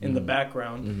hell in the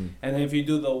background. Mm-hmm. And if you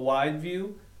do the wide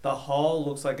view, the hall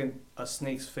looks like a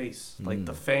snake's face. Like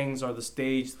the fangs are the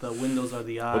stage, the windows are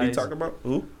the eyes. What are you talking about?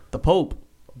 Who? The Pope.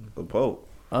 The Pope.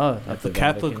 Oh, that's the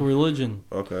Catholic religion.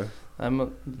 Okay.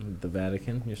 The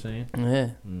Vatican, you're saying?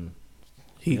 Yeah.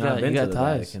 He got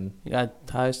ties. He got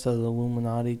ties to the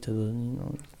Illuminati, to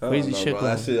the crazy shit. Bro,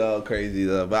 that shit all crazy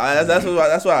though. But that's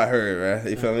what I heard, man.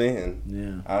 You feel me?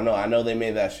 And I don't know. I know they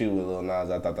made that shoe with Lil Nas.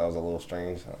 I thought that was a little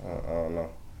strange. I don't know.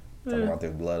 Talking about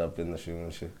their blood up in the shoe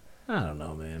and shit. I don't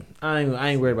know, man. I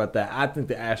ain't worried about that. I think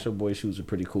the Astro Boy shoes are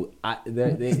pretty cool.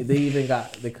 They even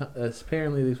got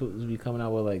apparently they supposed to be coming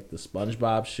out with like the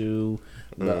SpongeBob shoe,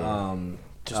 the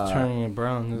just turning it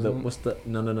brown. Isn't it? What's the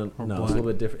no? It's a little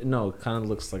bit different. No, it kind of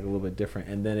looks like a little bit different.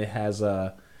 And then it has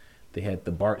they had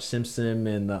the Bart Simpson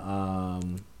and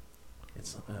the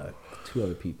it's two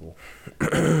other people.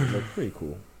 Look pretty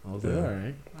cool. I was like, all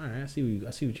right. I see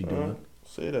what you're doing.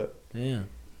 See that? Yeah.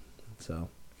 So,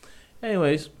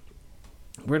 anyways,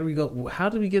 where do we go? How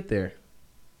did we get there?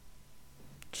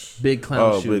 Big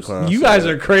clown shoes. Big clown you guys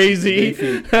are crazy.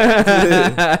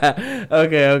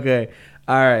 Okay.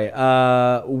 All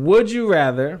right. Would you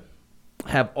rather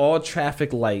have all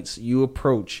traffic lights you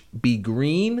approach be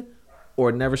green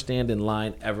or never stand in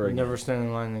line ever again? Never stand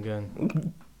in line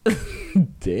again.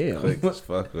 Damn. Quick as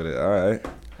fuck with it. All right.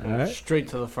 Straight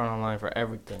to the front of the line for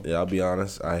everything. Yeah, I'll be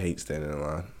honest. I hate standing in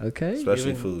line. Okay.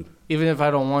 Especially food. Even if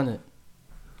I don't want it.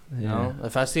 You know,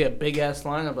 if I see a big ass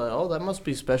line, I'm like, oh, that must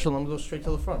be special. I'm gonna go straight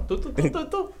to the front.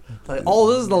 Like,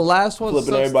 oh, this is the last one.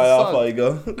 Flipping everybody off while you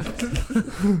go.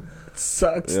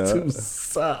 Sucks to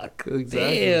suck. Exactly.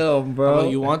 Damn, bro.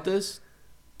 You want this?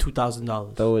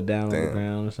 $2,000. Throw it down on the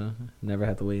ground or something. Never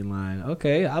have to wait in line.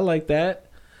 Okay, I like that.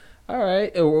 All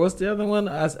right. What's the other one?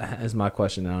 That's my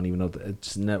question. I don't even know.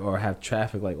 Just never or have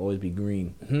traffic like always be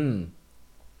green.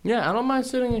 Yeah, I don't mind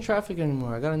sitting in traffic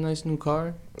anymore. I got a nice new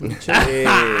car. Hey,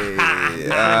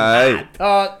 right.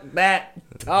 Talk that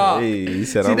talk. Hey, he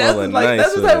said See, I'm rolling like, nice.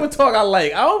 That's the type of talk I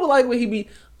like. I don't like when he be,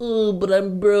 but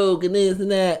I'm broke and this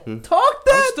and that. Talk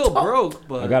that. I'm still broke,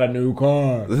 but I got a new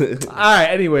car. All right.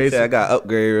 Anyways, I got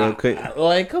upgraded real quick.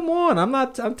 Like, come on. I'm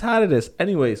tired of this.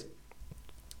 Anyways,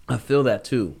 I feel that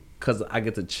too. Because I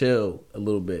get to chill a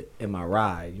little bit in my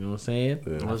ride. You know what I'm saying?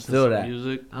 Yeah. I feel that.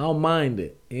 Music. I don't mind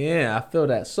it. Yeah, I feel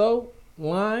that. So,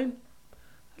 line,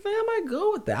 I think I might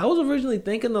go with that. I was originally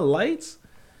thinking the lights,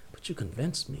 but you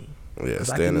convinced me. Yeah,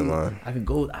 stand in line. I could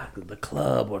go to the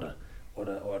club or the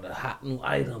hot new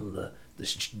item, the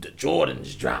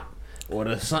Jordans drop. Or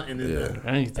the something in the,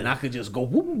 and I could just go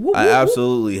whoop, whoop, whoop, I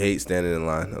absolutely hate standing in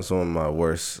line. That's one of my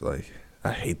worst,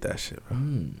 I hate that shit, bro.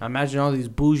 I imagine all these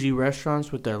bougie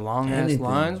restaurants with their long ass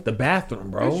lines. The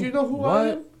bathroom, bro. You know who I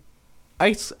am?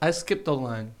 I skipped the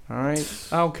line. All right,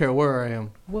 I don't care where I am.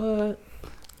 What?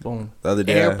 Boom. The other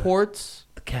day, airports,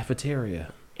 the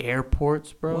cafeteria,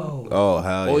 airports, bro. Whoa. Oh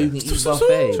hell yeah! Oh, you can eat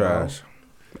buffet, trash. Bro.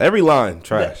 Every line,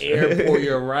 trash. The airport,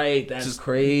 you're right. That's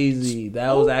crazy.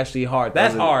 That was actually hard.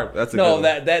 That's hard. That's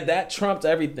that trumped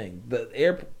everything. The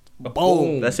airport.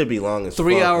 Boom. That should be long as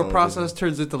 3 hour process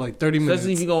turns into like 30 minutes.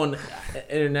 Especially if you go on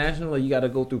international, like you got to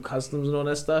go through customs and all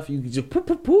that stuff. You just poop,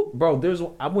 poop, poop. Bro,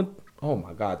 I went, oh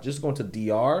my God, just going to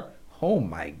DR. Oh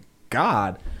my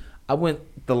God.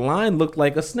 The line looked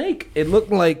like a snake. It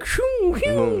looked like,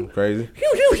 crazy.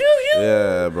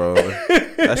 Yeah, bro.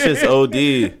 That shit's OD.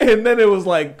 And then it was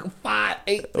like 5,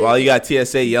 8. While you got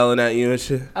TSA yelling at you and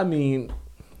shit. I mean,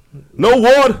 no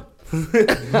water.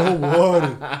 No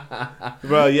water.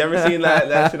 Bro, you ever seen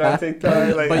that shit on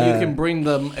TikTok? Like, but you can bring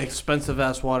the expensive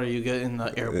ass water you get in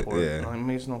the airport. Yeah. It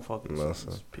makes no fucking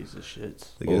sense. Piece of shit.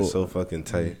 They get so fucking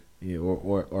tight. Yeah,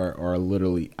 or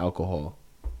literally alcohol.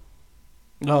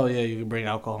 Oh yeah, you can bring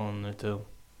alcohol in there too.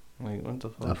 Like what the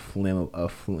fuck? A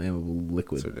flammable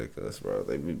liquid. It's ridiculous, bro.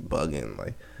 They be bugging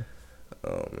like,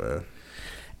 oh man.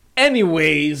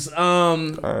 Anyways, All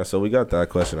right, so we got that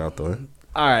question out the way.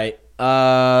 All right.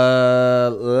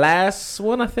 Last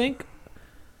one, I think.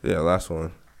 Yeah, last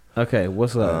one. Okay,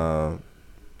 what's up?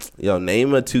 Yo,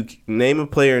 name a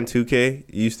player in 2K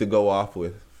you used to go off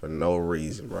with for no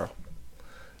reason, bro.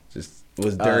 Just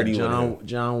was dirty with him.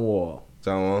 John Wall.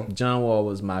 John Wall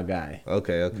was my guy.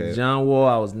 Okay. John Wall,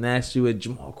 I was nasty with.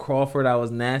 Jamal Crawford, I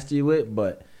was nasty with,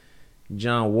 but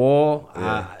John Wall,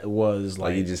 I was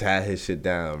like, you just had his shit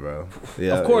down, bro.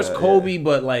 Yeah, of course, Kobe,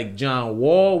 but like John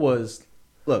Wall was.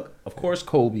 Look, of course,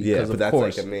 Kobe. Yeah, but that's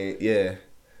like yeah.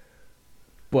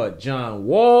 But John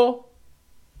Wall.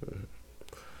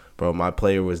 Bro, my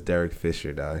player was Derek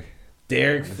Fisher, dog.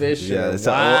 Derek Fisher. Yeah, it's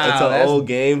an old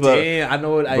game, but damn, I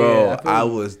know it. Bro, I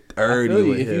was dirty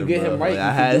with him. If you get him right,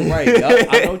 like, you get him right. Yep,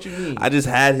 I know what you mean. I just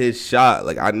had his shot.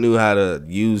 Like, I knew how to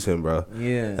use him, bro.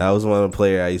 Yeah. That was one of the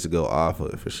players I used to go off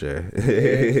with, for sure.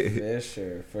 Derek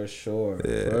Fisher, for sure.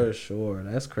 Yeah. For sure.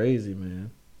 That's crazy,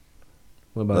 man.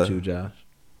 What about you, Josh?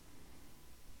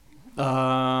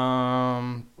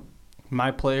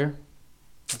 My player.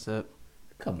 That's it.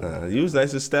 Come on. You was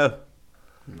nice as Steph.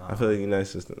 Nah. I feel like you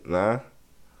nice as Steph. Nah?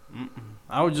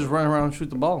 I would just run around and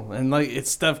shoot the ball. And, like, it's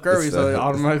Steph Curry, It's so it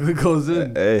automatically goes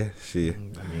in. Hey, shit.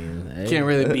 I mean, hey. Can't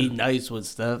really be nice with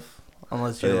Steph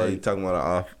unless you're, You talking about an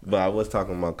off. But I was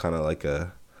talking about kind of like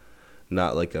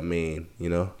not like a main, you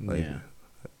know? Like,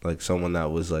 like someone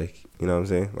that was like, you know what I'm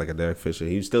saying? Like a Derek Fisher.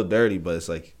 He was still dirty, but it's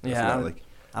like, it's not like.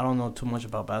 I don't know too much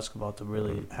about basketball to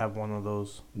really have one of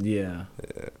those. Yeah.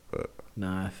 But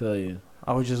Nah, I feel you.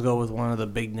 I would just go with one of the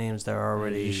big names that are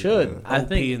already You should. OP I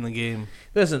think in the game.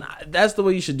 Listen, that's the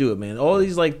way you should do it, man. All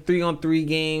these like 3-on-3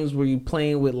 games where you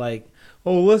playing with like,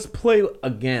 oh, let's play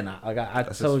again. I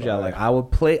told y'all like I would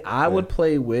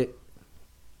play with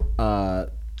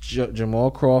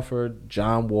Jamal Crawford,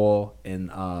 John Wall, and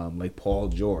like Paul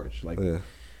George. Like,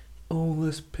 oh,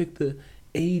 let's pick the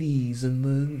 80s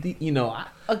and the you know. I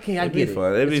It'd get be it.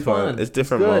 fun. It'd be fun. It's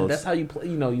different good. modes. That's how you play.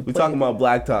 You know, We play talking about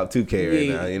Blacktop 2K right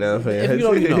now. You know what I'm saying? If you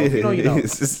know, you know. If you know, you know.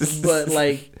 But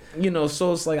like, you know,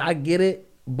 so it's like I get it,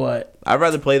 but I'd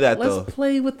rather play that though. let's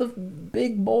play with the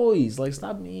big boys. Like,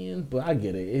 stop being. But I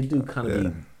get it. It do kind of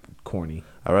be corny.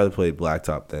 I'd rather play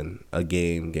Blacktop than a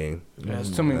game. Yeah,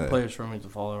 it's too many players for me to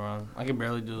follow around. I can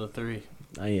barely do the 3.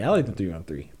 I like the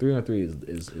 3-on-3. 3-on-3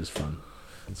 is fun.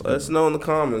 Let us know in the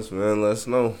comments, man. Let us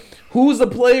know. Who's the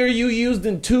player you used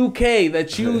in 2K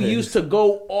that you used to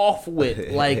go off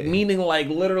with? Like, meaning, like,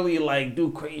 literally, like,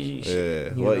 do crazy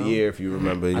shit. Yeah. What year, if you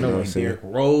remember? You I know know, what I'm saying? Derrick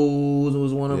Rose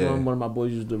was one of Yeah. them. One of my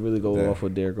boys used to really go off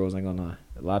with Derrick Rose. I ain't gonna lie.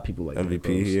 A lot of people like Derrick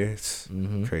MVP Rose. here. It's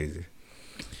crazy.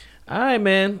 All right,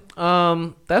 man.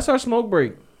 That's our smoke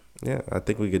break. Yeah, I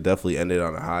think we could definitely end it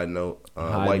on a high note.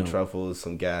 White truffles,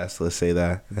 some gas. Let's say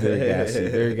that. Very gassy.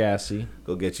 Very gassy.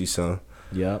 Go get you some.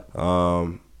 Yep. But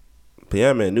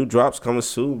yeah, man, new drops coming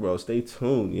soon, bro. Stay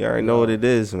tuned. You already know what it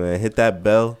is, man. Hit that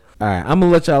bell. All right, I'm gonna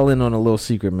let y'all in on a little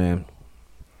secret, man.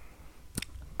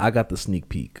 I got the sneak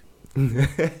peek.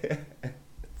 I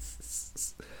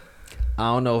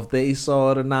don't know if they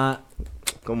saw it or not.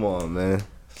 Come on, man.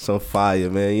 Some fire,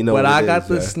 man. You know But what I it got is,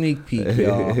 the man. sneak peek,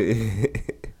 y'all.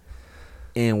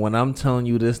 And when I'm telling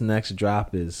you this next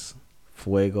drop is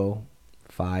fuego,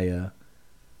 fire.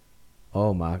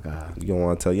 Oh my God. You don't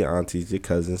want to tell your aunties, your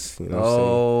cousins. You know what I'm saying?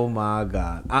 Oh my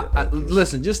God.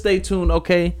 Listen, just stay tuned,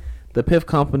 okay?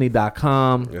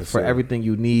 ThePiffCompany.com Yes, for sir. everything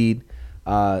you need.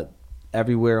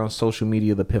 Everywhere on social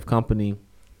media, The Piff Company.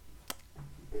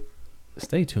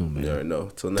 Stay tuned, man. You already know.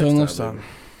 Till Till next next time. time. Baby.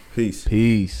 Peace.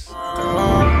 Peace.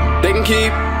 They can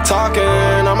keep talking,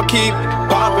 I'ma keep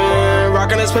popping.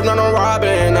 Rockin' this Piff, not no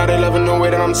robbing. Now they loving the way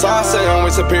that I'm saucing.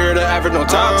 We superior to average, no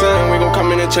top 10. We gon'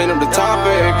 come in and change up the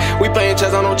topic. We playing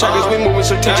chess on no checkers, we moving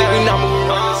strategic, we not moving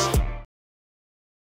reckless.